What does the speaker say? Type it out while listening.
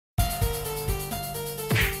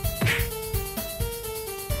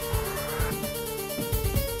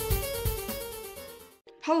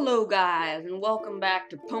Hello guys, and welcome back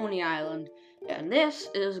to Pony Island, and this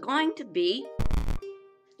is going to be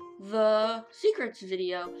the secrets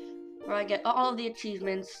video, where I get all of the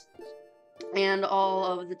achievements and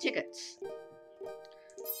all of the tickets.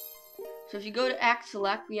 So if you go to Act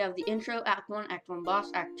Select, we have the intro, Act 1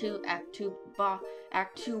 boss, Act 2 boss,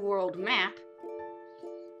 Act 2 world map,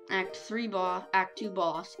 Act 3 boss, Act 2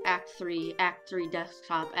 boss, Act 3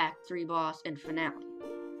 desktop, Act 3 boss, and finale.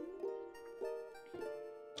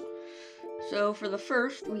 So for the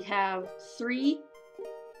first, we have three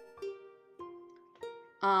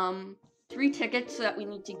tickets that we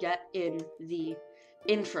need to get in the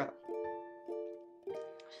intro.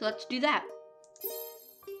 So let's do that.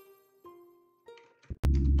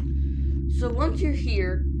 So once you're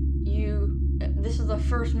here, this is the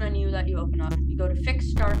first menu that you open up. You go to Fix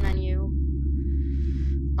Start menu.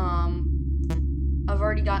 I've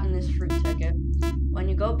already gotten this free ticket. When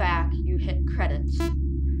you go back, you hit credits.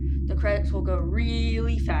 The credits will go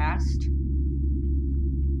really fast.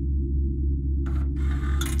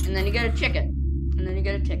 And then you get a ticket. And then you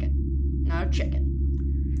get a ticket. Not a chicken.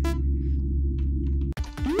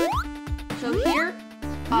 So here,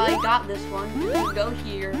 I got this one. You can go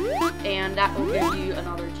here, and that will give you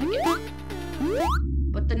another ticket.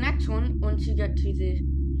 But the next one, once you get to the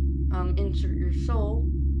insert your soul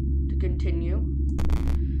to continue,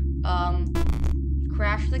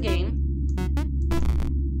 crash the game.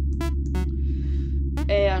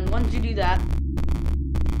 And once you do that,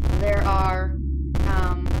 there are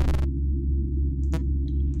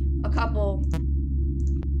a couple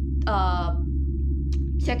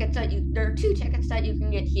tickets there are two tickets that you can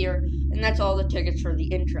get here, and that's all the tickets for the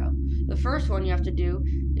intro. The first one you have to do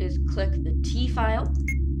is click the T file,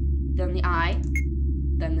 then the I,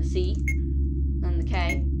 then the C, then the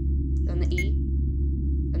K, then the E,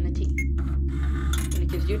 then the T. And it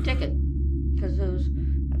gives you a ticket, because those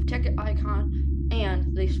have ticket icon,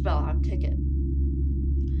 and they spell out ticket.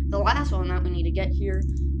 The last one that we need to get here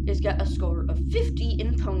is get a score of 50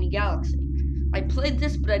 in Pony Galaxy. I played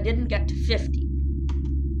this, but I didn't get to 50.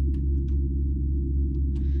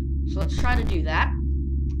 So let's try to do that.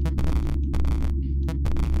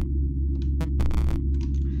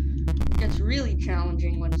 It gets really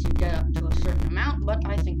challenging once you get up to a certain amount, but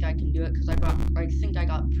I think I can do it because I think I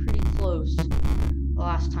got pretty close the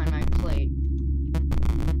last time I played.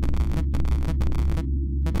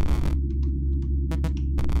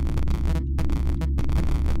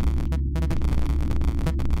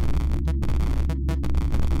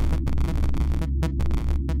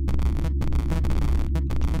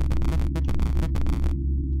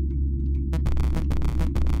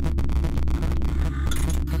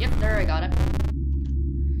 Yep, there I got it.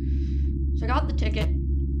 So I got the ticket,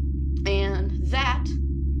 and that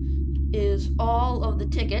is all of the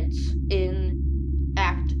tickets in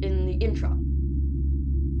the intro.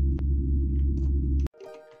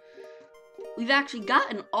 We've actually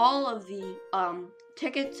gotten all of the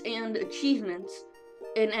tickets and achievements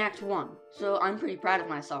in Act 1, so I'm pretty proud of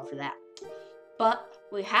myself for that. But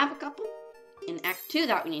we have a couple in Act 2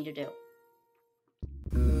 that we need to do.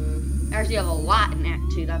 Actually, have a lot in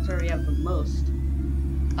Act 2. That's where we have the most.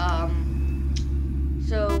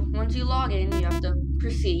 So once you log in, you have to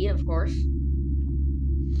proceed, of course.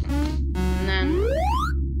 And then,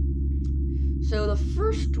 so the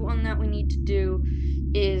first one that we need to do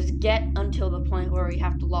is get until the point where we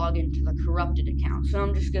have to log into the corrupted account. So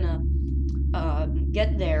I'm just gonna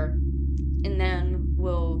get there, and then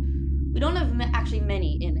we don't have actually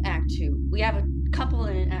many in Act 2. We have a couple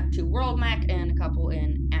in Act 2 World Map and a couple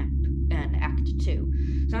in Act 2.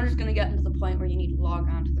 So I'm just gonna get into the point where you need to log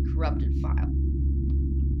on to the corrupted file.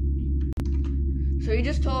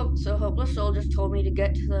 So Hopeless Soul just told me to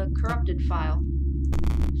get to the corrupted file.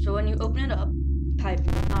 So when you open it up, type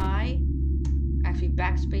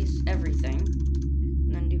backspace everything,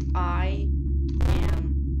 and then do I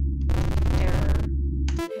am error,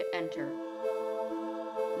 hit enter.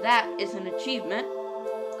 That is an achievement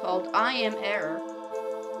called I am error,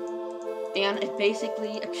 and it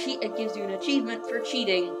basically it gives you an achievement for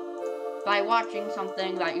cheating by watching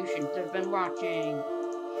something that you shouldn't have been watching.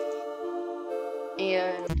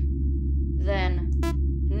 And then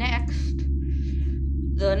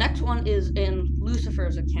the next one is in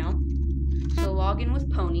Lucifer's account. So log in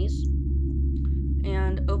with ponies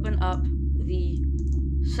and open up the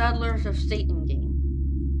Settlers of Satan game.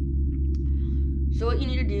 So what you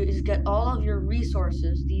need to do is get all of your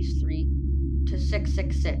resources, these three, to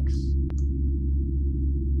 666.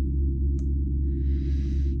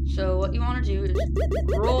 So what you want to do is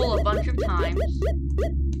roll a bunch of times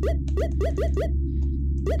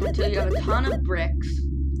until you have a ton of bricks,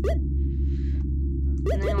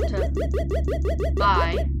 and then onto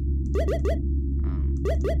I.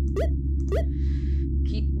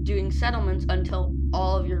 Keep doing settlements until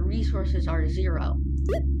all of your resources are 0.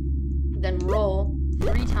 Then roll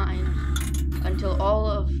 3 times until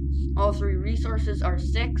all 3 resources are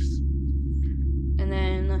 6. And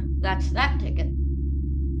then that's that ticket.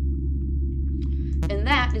 And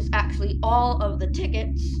that is actually all of the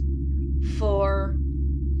tickets for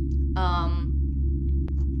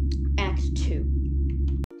Act 2.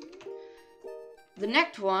 The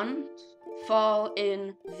next one fall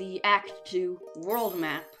in the Act 2 world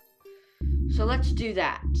map. So let's do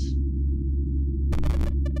that.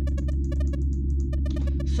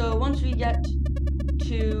 So once we get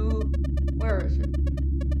to, where is it?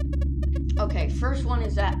 Okay, first one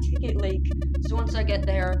is at Ticket Lake. So once I get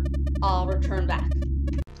there, I'll return back.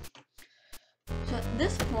 So at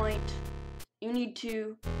this point, you need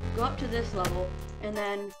to go up to this level and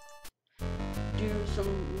then do some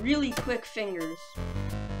really quick fingers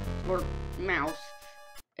or mouse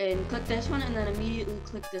and click this one and then immediately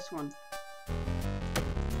click this one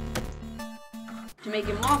to make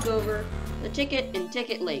him walk over the ticket in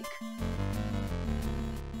Ticket Lake.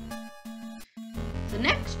 The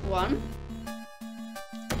next one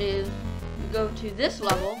is you go to this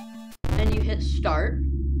level and you hit start.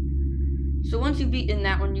 So once you've beaten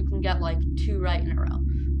that one, you can get like 2 right in a row.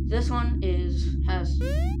 This one has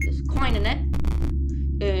this coin in it,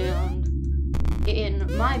 and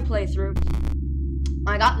in my playthrough,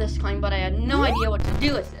 I got this coin, but I had no idea what to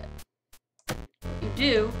do with it. What you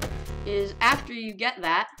do is, after you get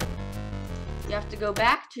that, you have to go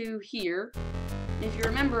back to here. And if you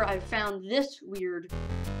remember, I found this weird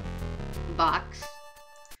box,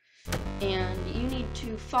 and you need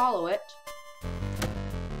to follow it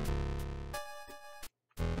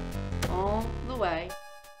all the way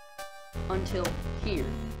until here.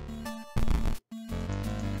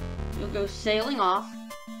 You'll go sailing off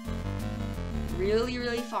really,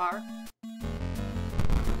 really far,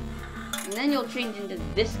 and then you'll change into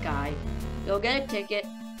this guy. You'll get a ticket,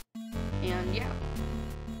 and yeah.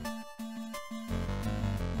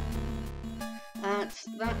 That's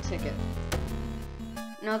that ticket.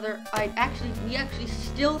 Now we actually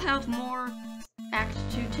still have more Act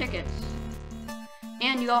 2 tickets.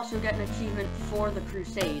 And you also get an achievement for the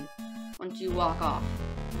crusade once you walk off.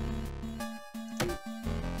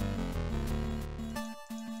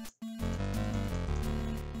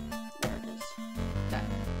 There it is. Okay.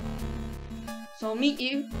 So I'll meet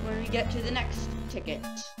you when we get to the next ticket.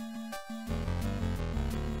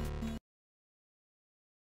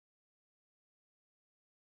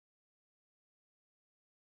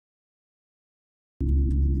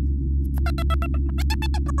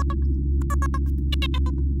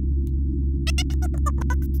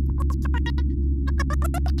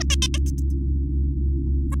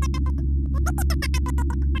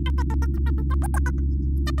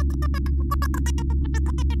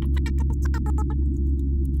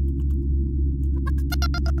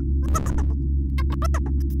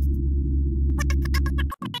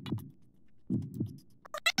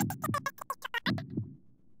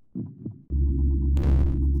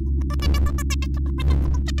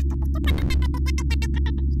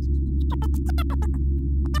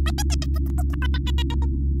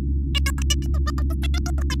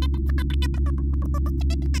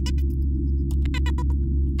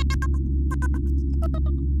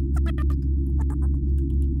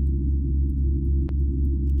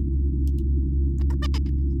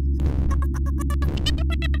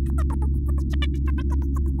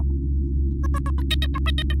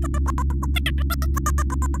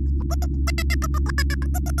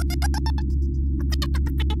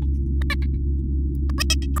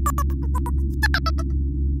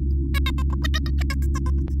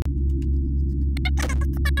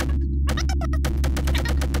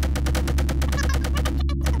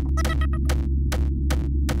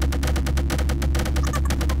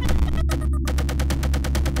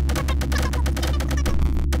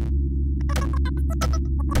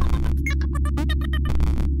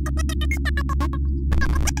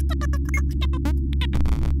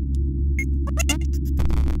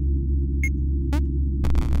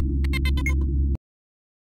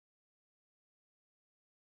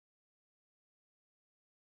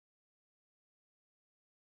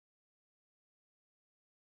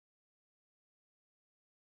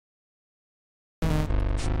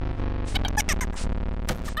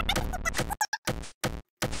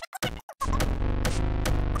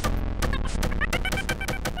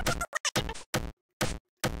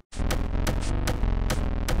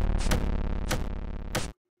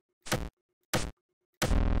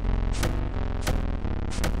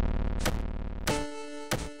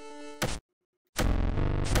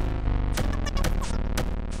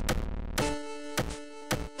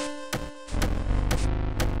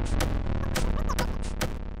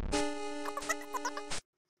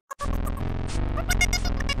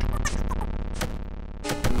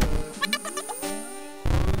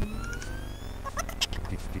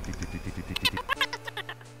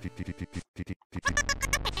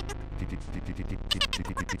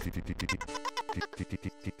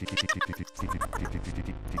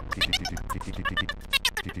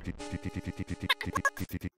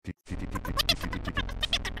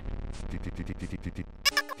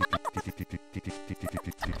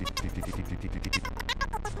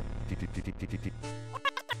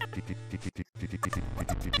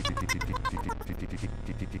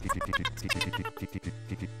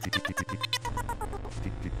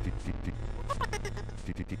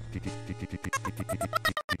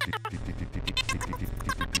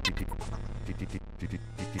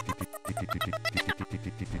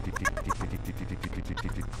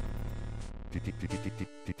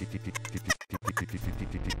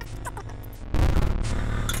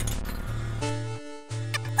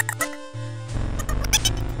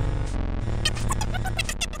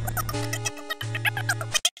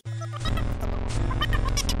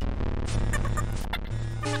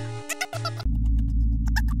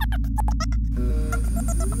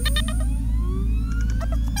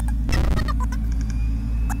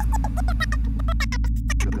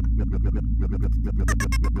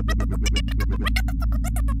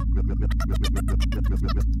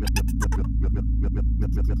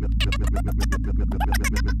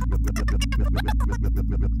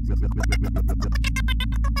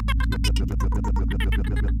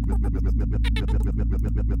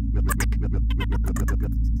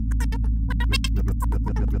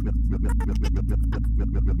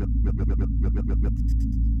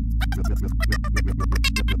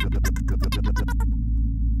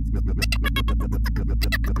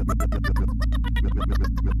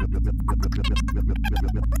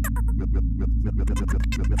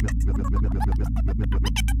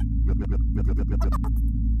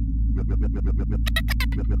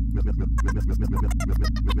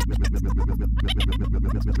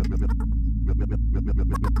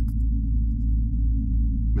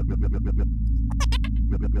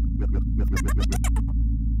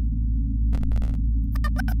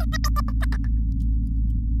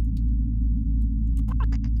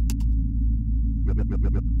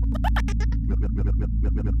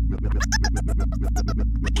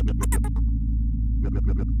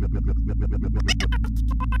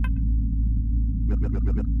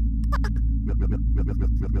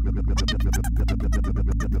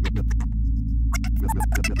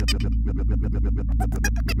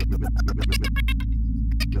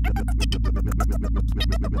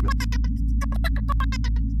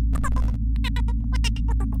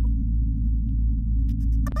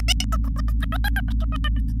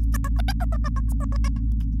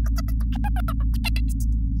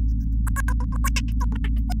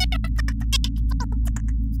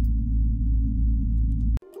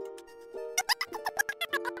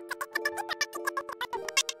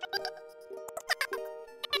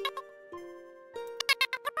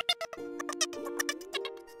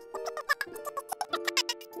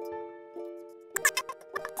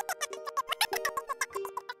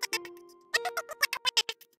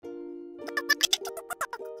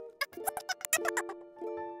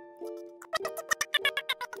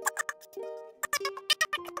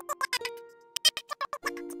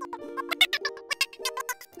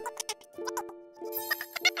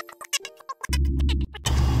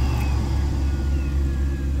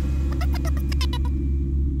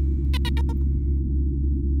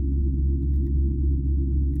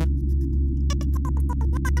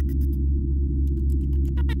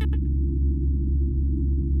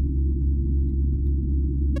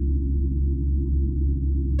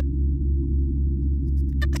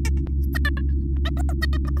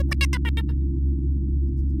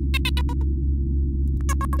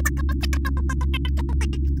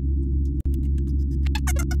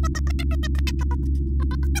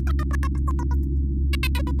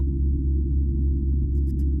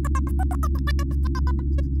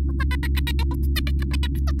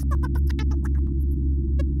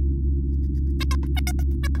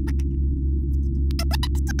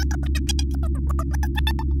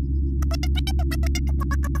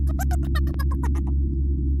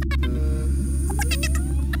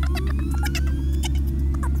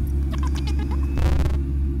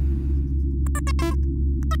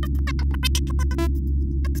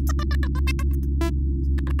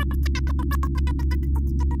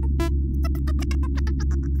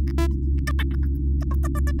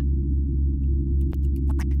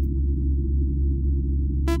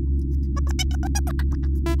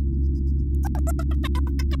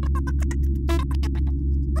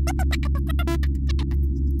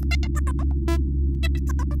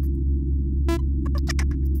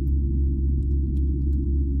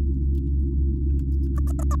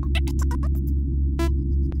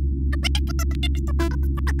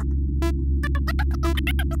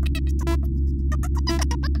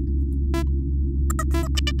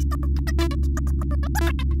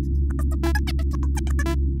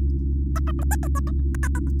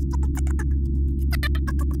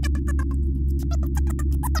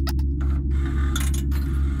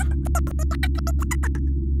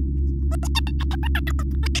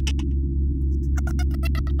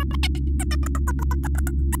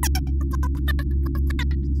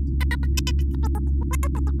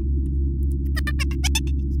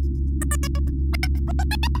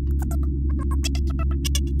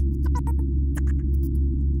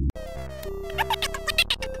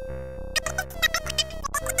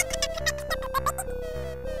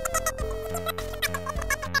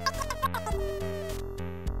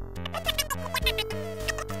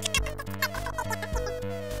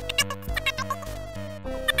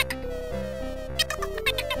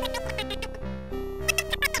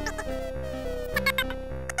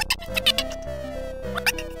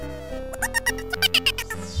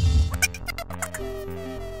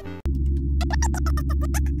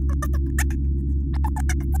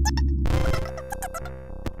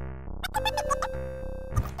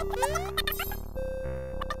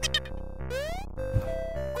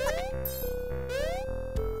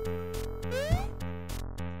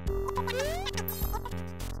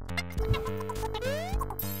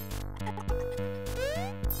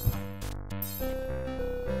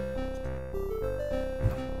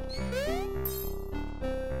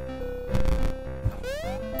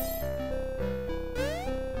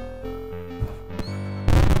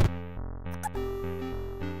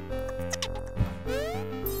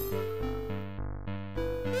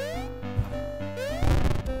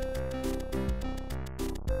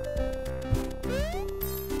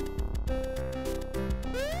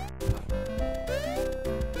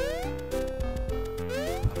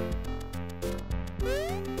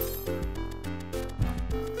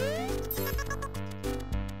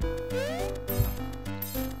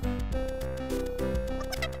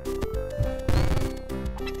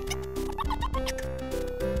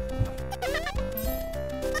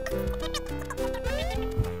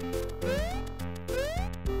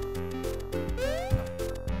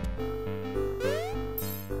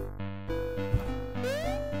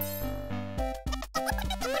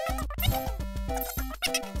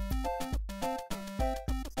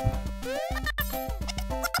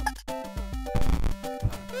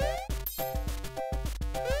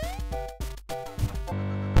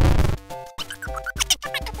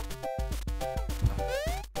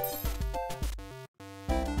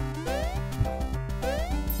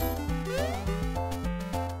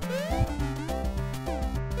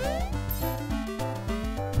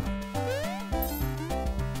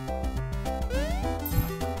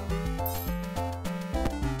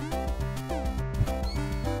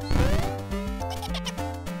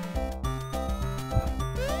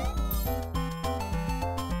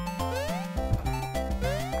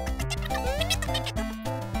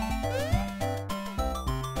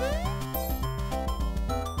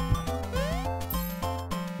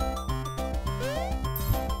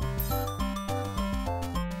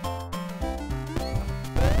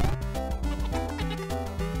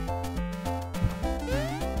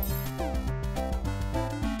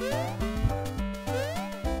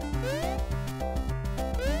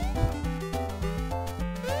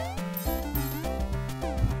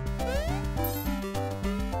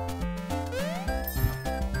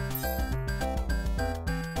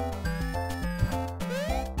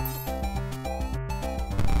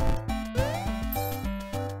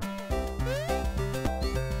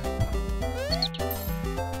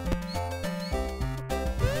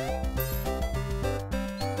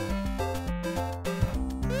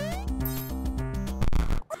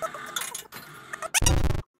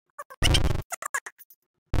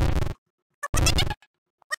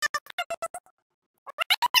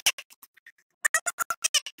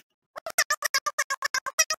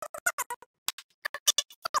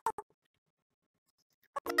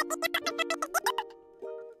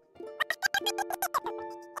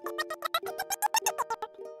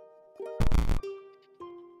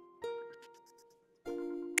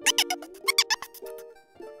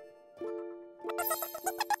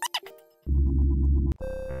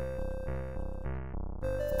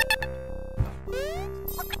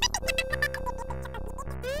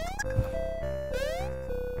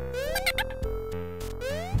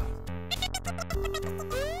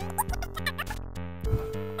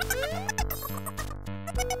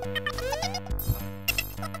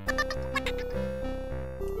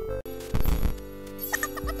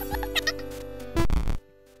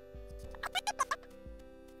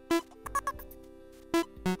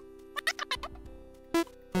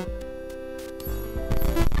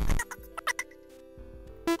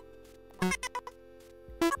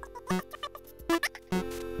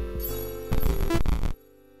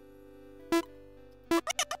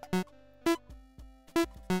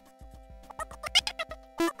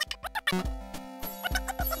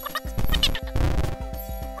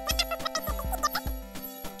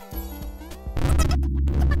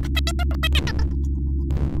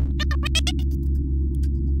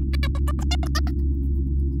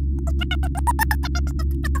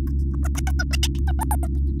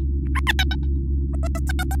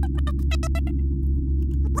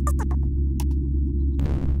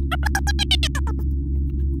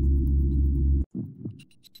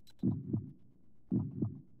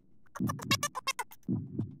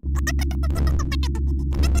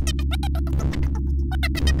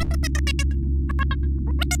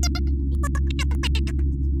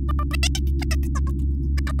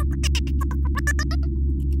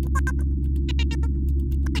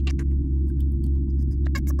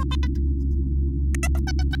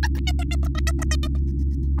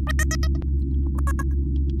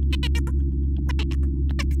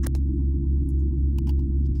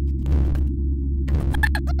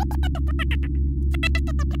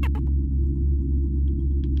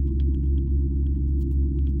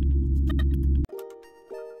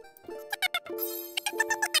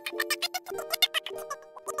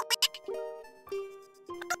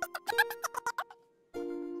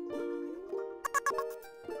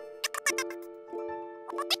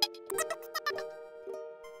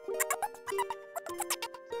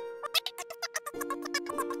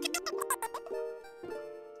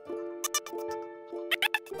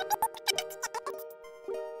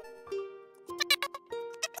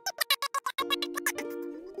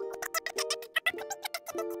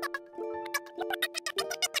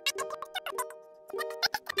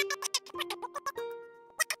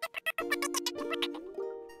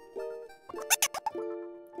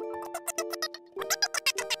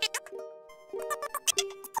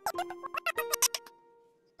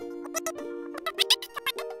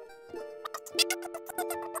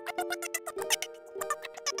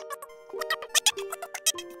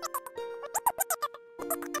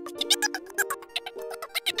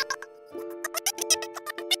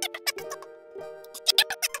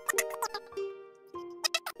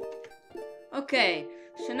 Okay,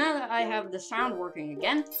 so now that I have the sound working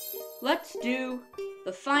again, let's do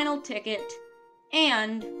the final ticket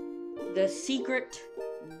and the secret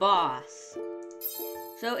boss.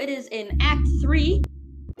 So it is in Act 3,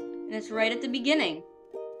 and it's right at the beginning.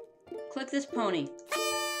 Click this pony.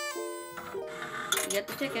 You get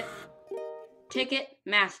the ticket. Ticket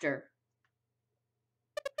Master.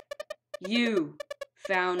 You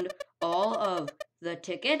found all of the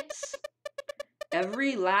tickets?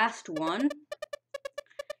 Every last one?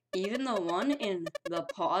 Even the one in the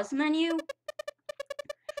pause menu?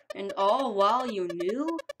 And all while you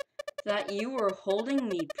knew that you were holding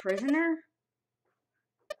me prisoner?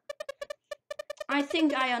 I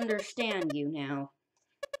think I understand you now.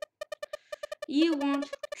 You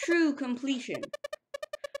want true completion,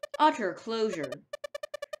 utter closure,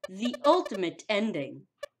 the ultimate ending.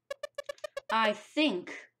 I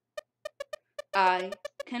think I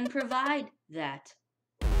can provide that.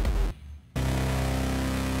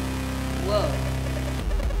 Whoa.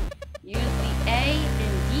 Use the A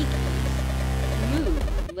and D keys to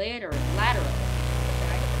move laterally.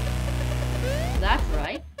 Okay? That's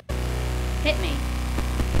right. Hit me.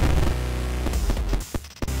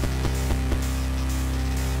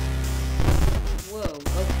 Whoa,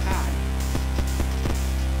 oh God.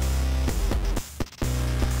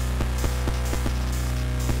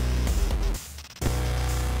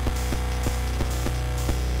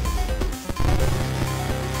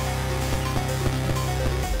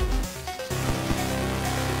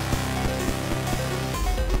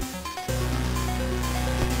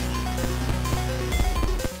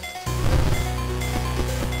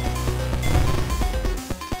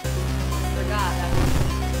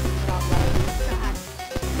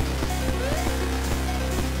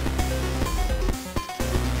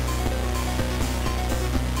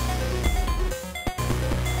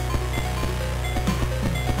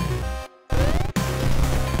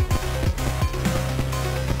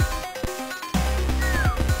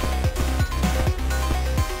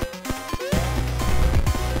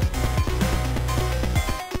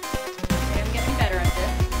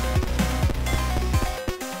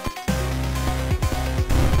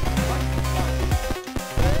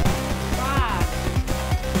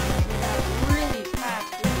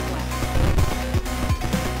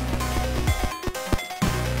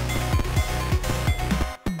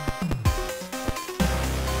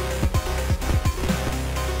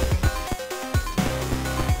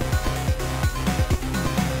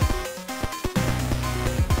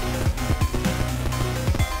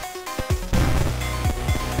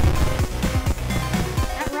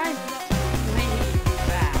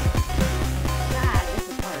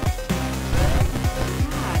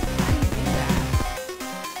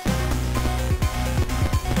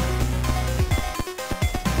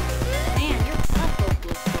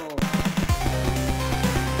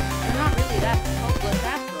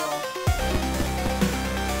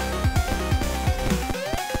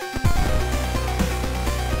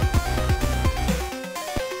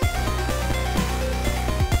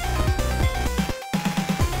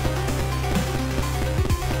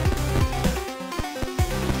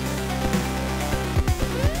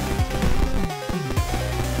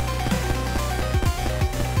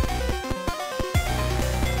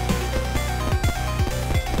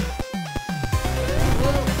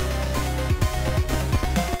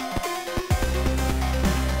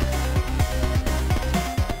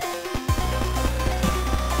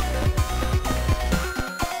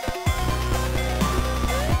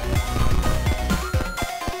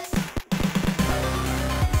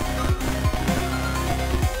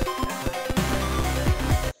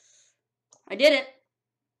 I did it!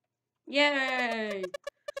 Yay!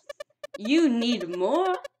 You need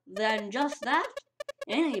more than just that?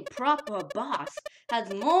 Any proper boss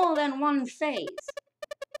has more than one phase.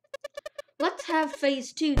 Let's have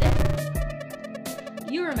phase 2 then.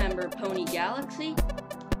 You remember Pony Galaxy?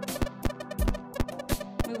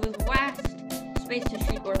 Move with west, space to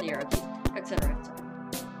shoot or the arrow key, etc. etc.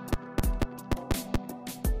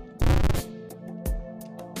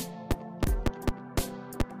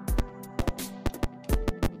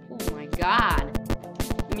 God,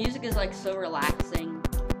 the music is like so relaxing.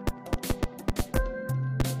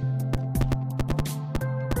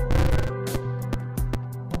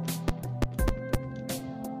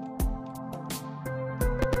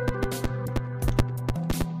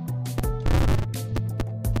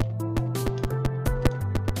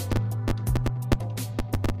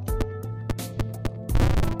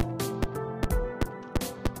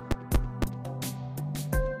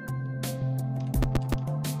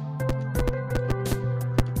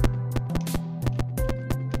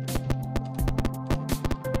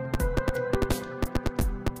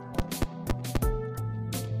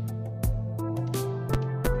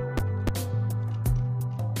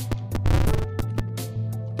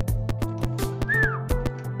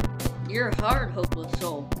 You're hard, hopeless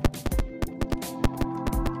soul.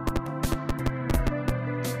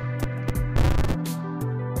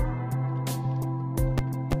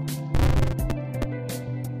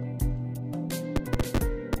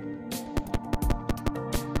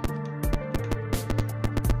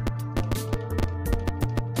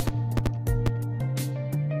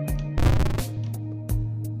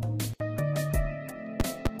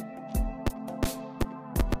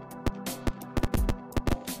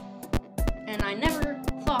 And I never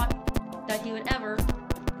thought that he would ever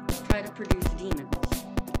try to produce demons.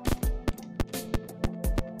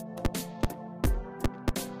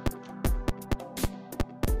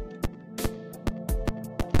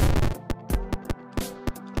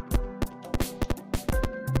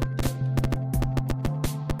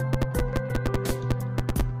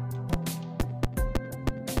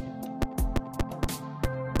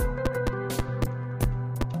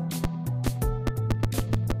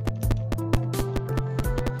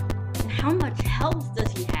 How much health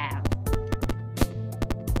does he have?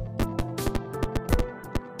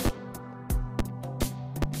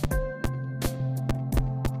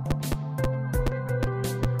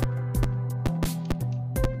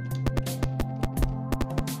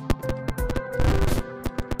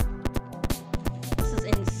 This is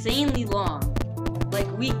insanely long.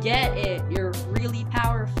 Like, we get it. You're really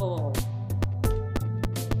powerful.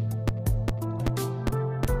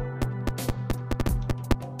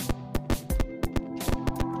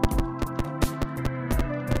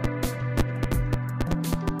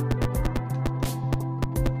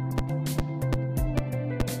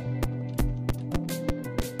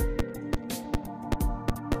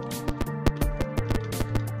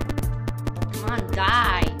 Come on,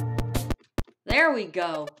 die. There we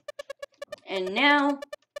go. And now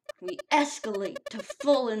we escalate to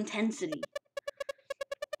full intensity.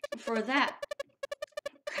 For that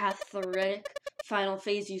cathartic final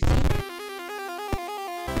phase you see,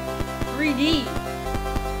 3D.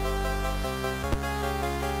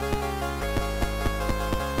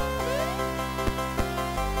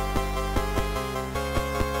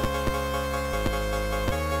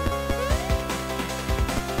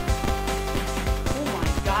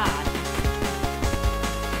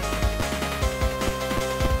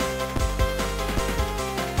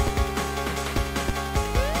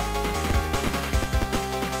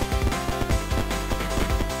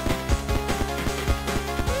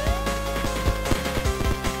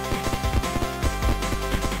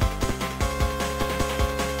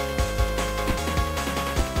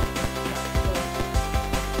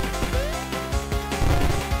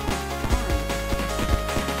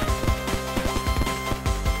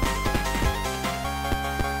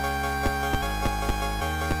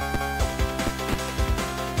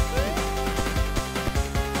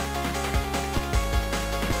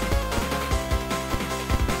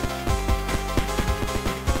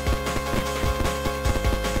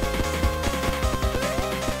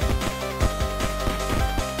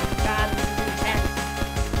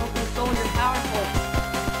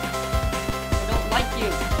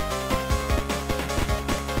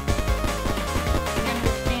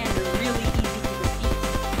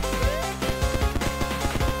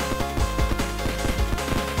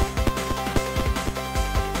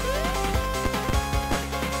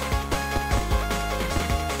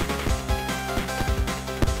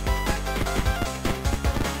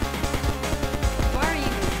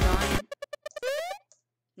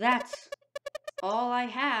 That's all I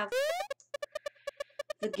have.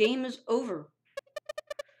 The game is over.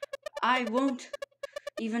 I won't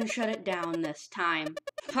even shut it down this time.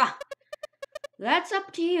 Ha! That's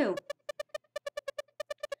up to you.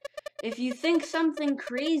 If you think something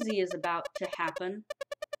crazy is about to happen,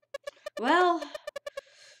 well,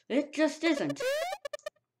 it just isn't.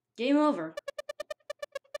 Game over.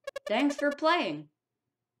 Thanks for playing.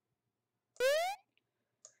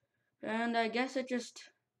 And I guess it just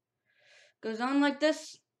goes on like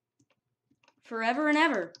this forever and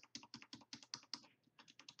ever.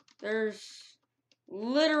 There's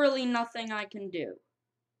literally nothing I can do.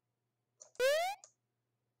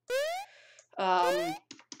 I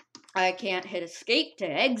can't hit escape to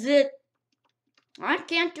exit. I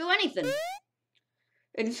can't do anything.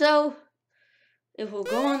 And so, it will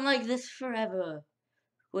go on like this forever,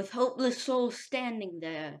 with hopeless souls standing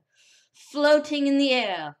there, floating in the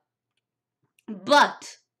air.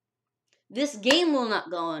 But this game will not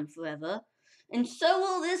go on forever, and so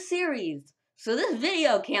will this series. So this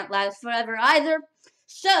video can't last forever either.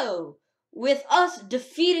 So, with us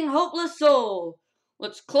defeating Hopeless Soul,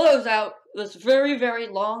 let's close out this very, very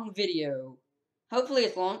long video. Hopefully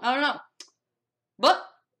it's long, I don't know. But,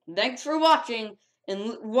 thanks for watching,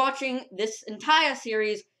 and watching this entire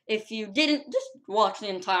series. If you didn't, just watch the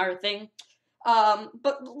entire thing.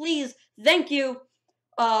 But please, thank you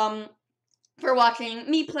for watching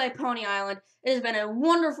me play Pony Island. It has been a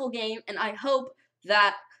wonderful game, and I hope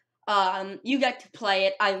that you get to play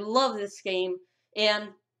it. I love this game, and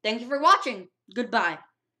thank you for watching. Goodbye.